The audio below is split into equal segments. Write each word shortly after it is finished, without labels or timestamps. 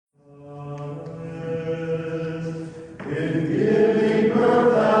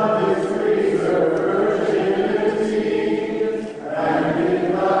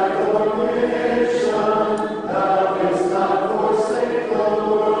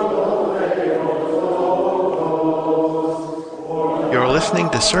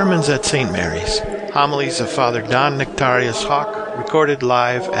listening to Sermons at St. Mary's, homilies of Father Don Nectarius Hawk, recorded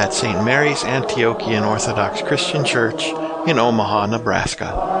live at St. Mary's Antiochian Orthodox Christian Church in Omaha, Nebraska.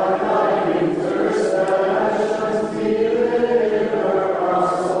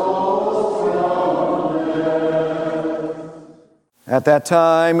 At that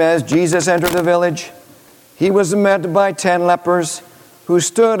time, as Jesus entered the village, he was met by 10 lepers who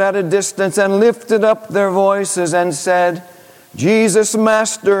stood at a distance and lifted up their voices and said, "Jesus,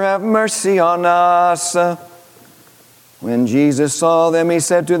 Master, have mercy on us." When Jesus saw them, he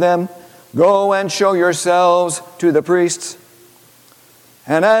said to them, "Go and show yourselves to the priests."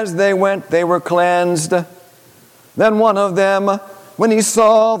 And as they went, they were cleansed. Then one of them, when he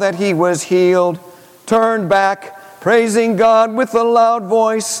saw that he was healed, turned back, praising God with a loud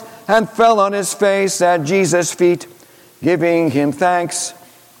voice, and fell on his face at Jesus' feet, giving him thanks.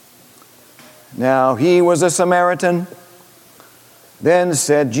 Now he was a Samaritan. Then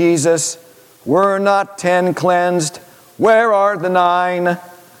said Jesus, "Were not 10 cleansed? Where are the 9?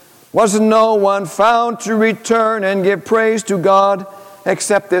 Was no one found to return and give praise to God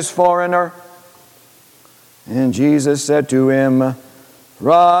except this foreigner?" And Jesus said to him,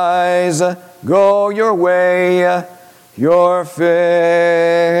 "Rise, go your way, your faith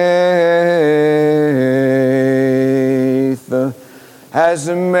has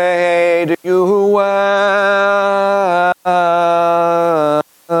made you well."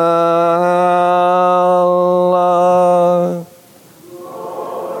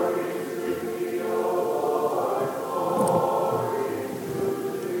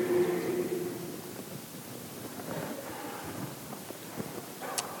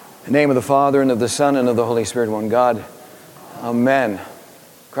 In the name of the Father, and of the Son, and of the Holy Spirit, one God. Amen.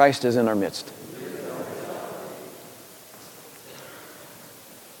 Christ is in our midst.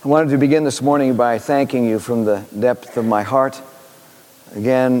 I wanted to begin this morning by thanking you from the depth of my heart.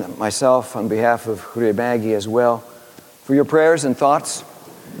 Again, myself, on behalf of Hure Maggie as well, for your prayers and thoughts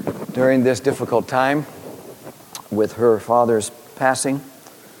during this difficult time with her father's passing.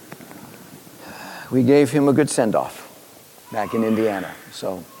 We gave him a good send-off back in Indiana,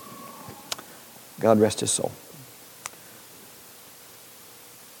 so God rest his soul.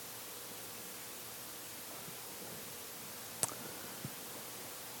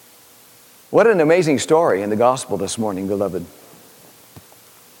 What an amazing story in the gospel this morning, beloved.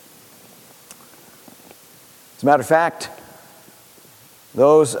 As a matter of fact,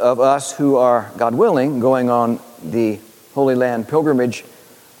 those of us who are, God willing, going on the Holy Land pilgrimage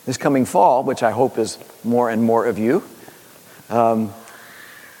this coming fall, which I hope is more and more of you,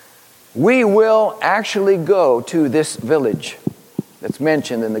 we will actually go to this village that's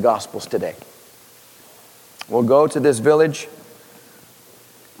mentioned in the Gospels today. We'll go to this village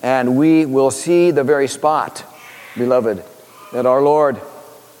and we will see the very spot, beloved, that our Lord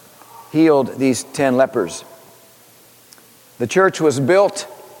healed these 10 lepers. The church was built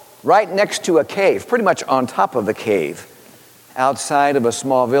right next to a cave, pretty much on top of the cave, outside of a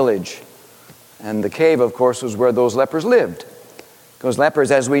small village. And the cave, of course, was where those lepers lived. Those lepers,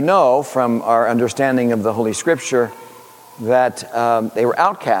 as we know from our understanding of the Holy Scripture, that they were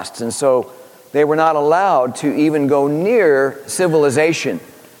outcasts, and so they were not allowed to even go near civilization.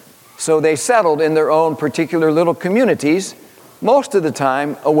 So they settled in their own particular little communities, most of the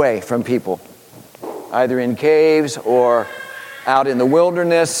time away from people, either in caves or out in the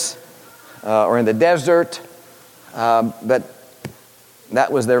wilderness or in the desert, but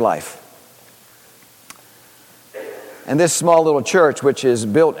that was their life. And this small little church, which is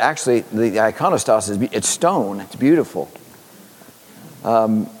built, actually, the iconostas, it's stone, it's beautiful,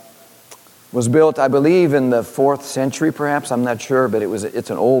 was built, I believe, in the 4th century, perhaps, I'm not sure, but it's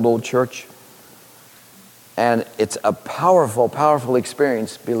an old church. And it's a powerful, powerful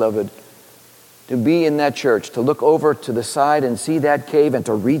experience, beloved, to be in that church, to look over to the side and see that cave and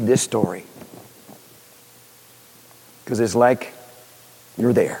to read this story. Because it's like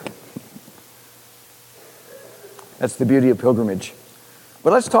you're there. That's the beauty of pilgrimage.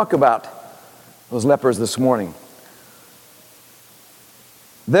 But let's talk about those lepers this morning.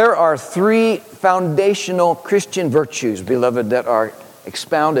 There are 3 foundational Christian virtues, beloved, that are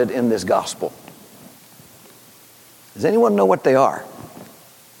expounded in this gospel. Does anyone know what they are?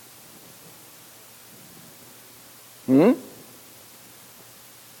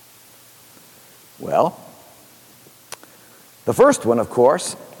 Well, the first one, of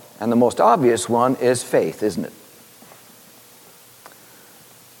course, and the most obvious one, is faith, isn't it?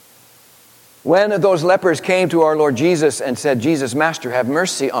 When those lepers came to our Lord Jesus and said, "Jesus, Master, have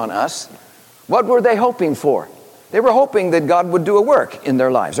mercy on us," what were they hoping for? They were hoping that God would do a work in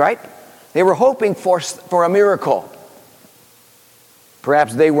their lives, right? They were hoping for a miracle.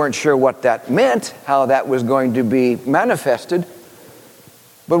 Perhaps they weren't sure what that meant, how that was going to be manifested.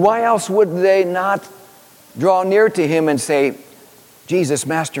 But why else would they not draw near to him and say, Jesus,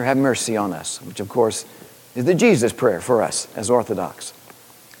 Master, have mercy on us, which of course is the Jesus prayer for us as Orthodox.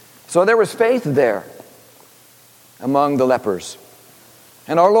 So there was faith there among the lepers.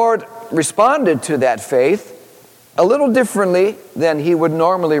 And our Lord responded to that faith a little differently than he would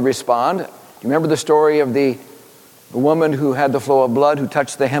normally respond. You remember the story of the woman who had the flow of blood, who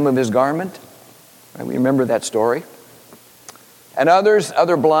touched the hem of his garment? Right? We remember that story. And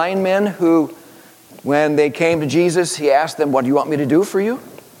other blind men who, when they came to Jesus, he asked them, what do you want me to do for you?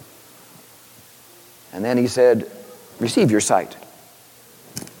 And then he said, receive your sight.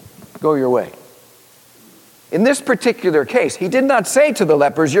 Go your way. In this particular case, he did not say to the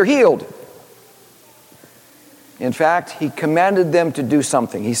lepers, you're healed. In fact, he commanded them to do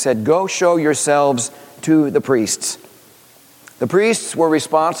something. He said, go show yourselves to the priests. The priests were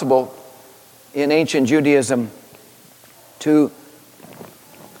responsible in ancient Judaism to,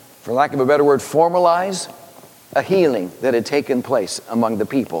 for lack of a better word, formalize a healing that had taken place among the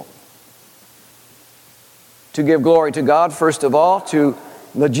people. To give glory to God, first of all, to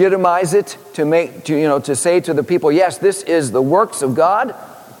legitimize it, to say to the people, yes, this is the works of God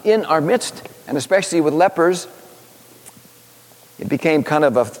in our midst, and especially with lepers, it became kind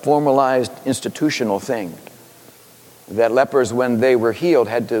of a formalized institutional thing that lepers, when they were healed,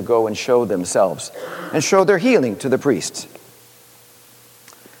 had to go and show themselves and show their healing to the priests.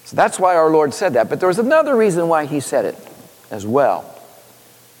 So that's why our Lord said that. But there was another reason why he said it as well.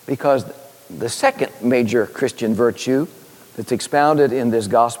 Because the second major Christian virtue that's expounded in this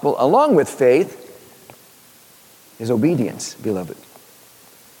gospel, along with faith, is obedience, beloved.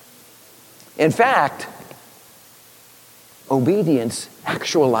 In fact, obedience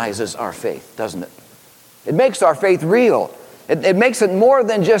actualizes our faith, doesn't it? It makes our faith real. It makes it more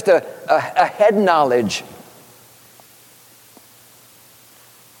than just a head knowledge.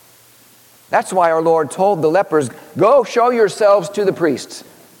 That's why our Lord told the lepers, go show yourselves to the priests.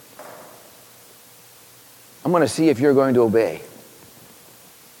 I'm going to see if you're going to obey,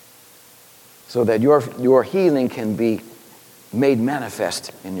 so that your healing can be made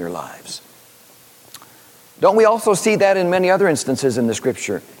manifest in your lives. Don't we also see that in many other instances in the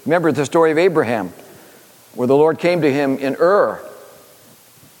Scripture? Remember the story of Abraham, where the Lord came to him in Ur,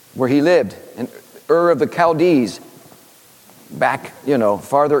 where he lived, in Ur of the Chaldees, back,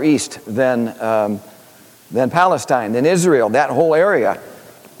 farther east than Palestine, than Israel, that whole area.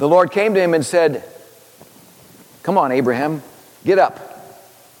 The Lord came to him and said, come on, Abraham, get up,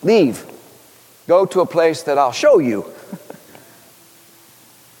 leave, go to a place that I'll show you.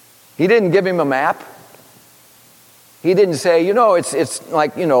 He didn't give him a map. He didn't say, it's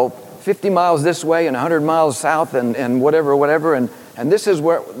like, 50 miles this way and 100 miles south and whatever, and this is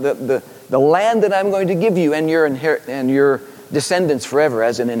where the land that I'm going to give you and your descendants forever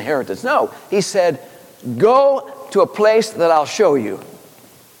as an inheritance. No, he said, go to a place that I'll show you.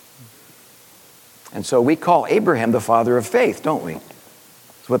 And so we call Abraham the father of faith, don't we?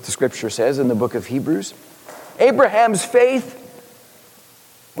 That's what the Scripture says in the book of Hebrews. Abraham's faith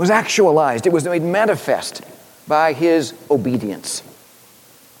was actualized. It was made manifest by his obedience.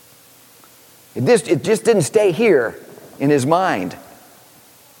 It just didn't stay here in his mind.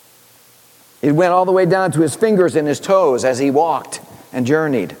 It went all the way down to his fingers and his toes as he walked and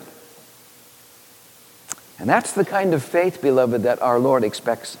journeyed. And that's the kind of faith, beloved, that our Lord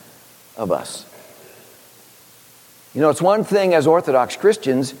expects of us. It's one thing as Orthodox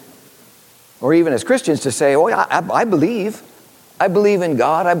Christians, or even as Christians, to say, I believe. I believe in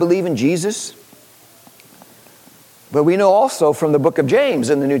God. I believe in Jesus. But we know also from the book of James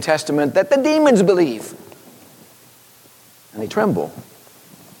in the New Testament that the demons believe. And they tremble.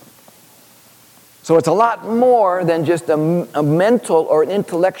 So it's a lot more than just a mental or an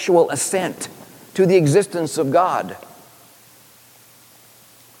intellectual assent to the existence of God.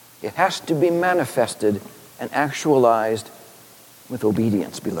 It has to be manifested and actualized with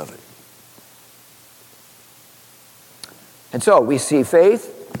obedience, beloved. And so we see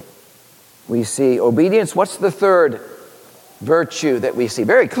faith, we see obedience. What's the third virtue that we see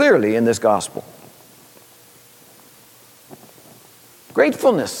very clearly in this gospel?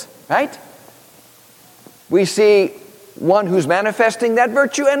 Gratefulness, right? We see one who's manifesting that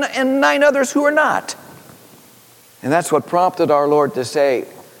virtue and 9 others who are not. And that's what prompted our Lord to say,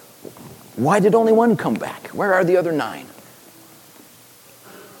 why did only one come back? Where are the other 9?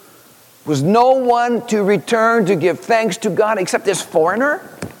 Was no one to return to give thanks to God except this foreigner?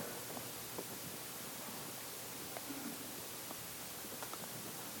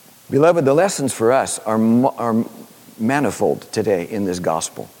 Beloved, the lessons for us are manifold today in this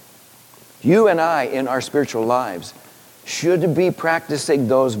gospel. You and I, in our spiritual lives, should be practicing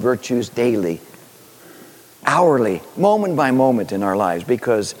those virtues daily, hourly, moment by moment in our lives,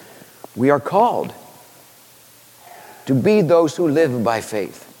 because we are called to be those who live by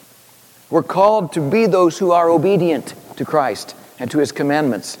faith. We're called to be those who are obedient to Christ and to His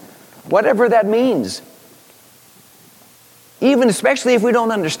commandments, whatever that means. Even especially if we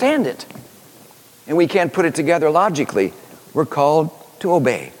don't understand it and we can't put it together logically, we're called to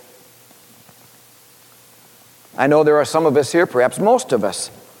obey. I know there are some of us here, perhaps most of us,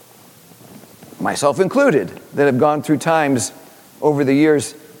 myself included, that have gone through times over the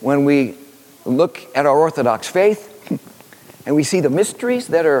years when we look at our Orthodox faith and we see the mysteries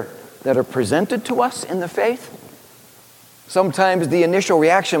that are presented to us in the faith. Sometimes the initial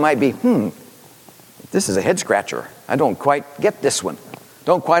reaction might be, this is a head scratcher. I don't quite get this one.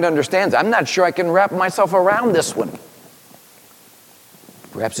 Don't quite understand. I'm not sure I can wrap myself around this one.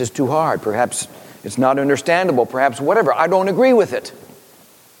 Perhaps it's too hard. Perhaps it's not understandable. Perhaps whatever. I don't agree with it.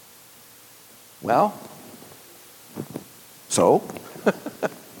 Well, so?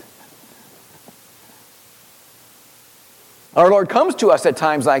 Our Lord comes to us at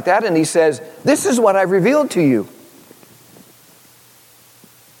times like that and He says, this is what I've revealed to you.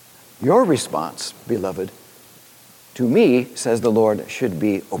 Your response, beloved, to me, says the Lord, should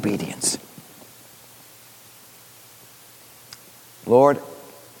be obedience. Lord,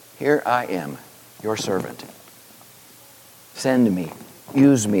 here I am, your servant. Send me,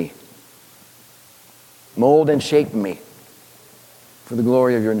 use me, mold and shape me for the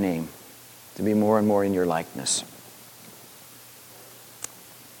glory of your name, to be more and more in your likeness.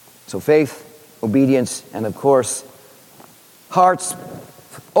 So faith, obedience, and of course, hearts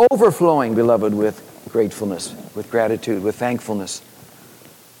overflowing, beloved, with gratefulness, with gratitude, with thankfulness.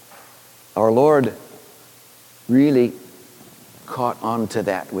 Our Lord really caught on to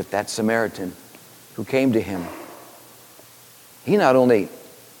that with that Samaritan who came to Him. He not only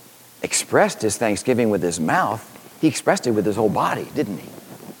expressed His thanksgiving with His mouth, He expressed it with His whole body, didn't He?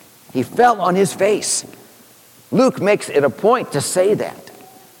 He fell on His face. Luke makes it a point to say that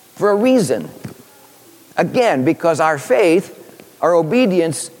for a reason. Again, because our faith, our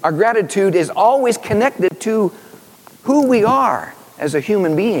obedience, our gratitude is always connected to who we are as a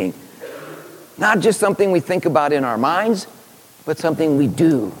human being. Not just something we think about in our minds, but something we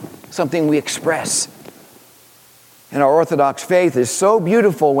do, something we express. And our Orthodox faith is so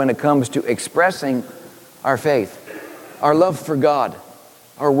beautiful when it comes to expressing our faith, our love for God,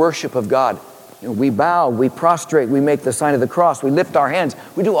 our worship of God. You know, we bow, we prostrate, we make the sign of the cross, we lift our hands.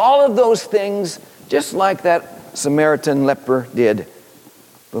 We do all of those things just like that Samaritan leper did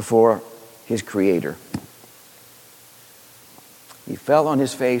before his Creator. He fell on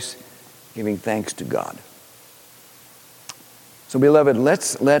his face, giving thanks to God. So, beloved,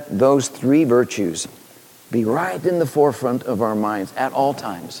 let's let those three virtues be right in the forefront of our minds at all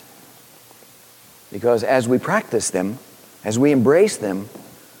times. Because as we practice them, as we embrace them,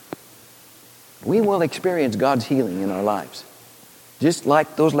 we will experience God's healing in our lives. Just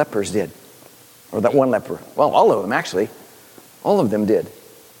like those lepers did. Or that one leper. Well, all of them actually. All of them did.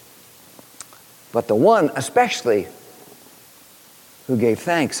 But the one especially who gave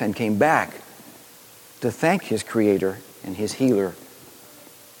thanks and came back to thank his Creator and his healer.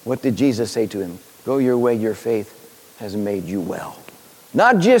 What did Jesus say to him? Go your way, your faith has made you well.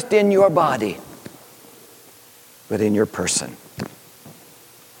 Not just in your body, but in your person.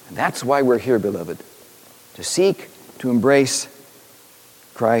 And that's why we're here, beloved. To seek, to embrace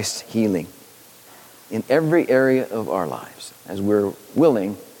Christ's healing in every area of our lives as we're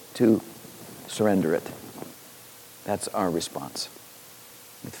willing to surrender it. That's our response.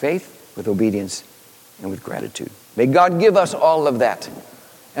 With faith, with obedience, and with gratitude. May God give us all of that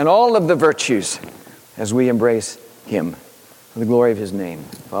and all of the virtues as we embrace Him for the glory of His name.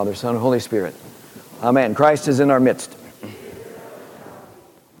 Father, Son, and Holy Spirit. Amen. Christ is in our midst.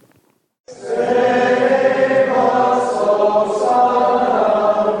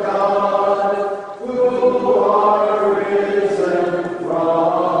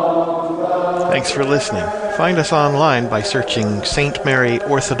 Thanks for listening. Find us online by searching St. Mary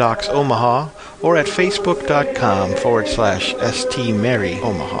Orthodox Omaha or at facebook.com/St. Mary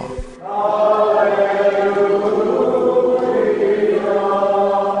Omaha.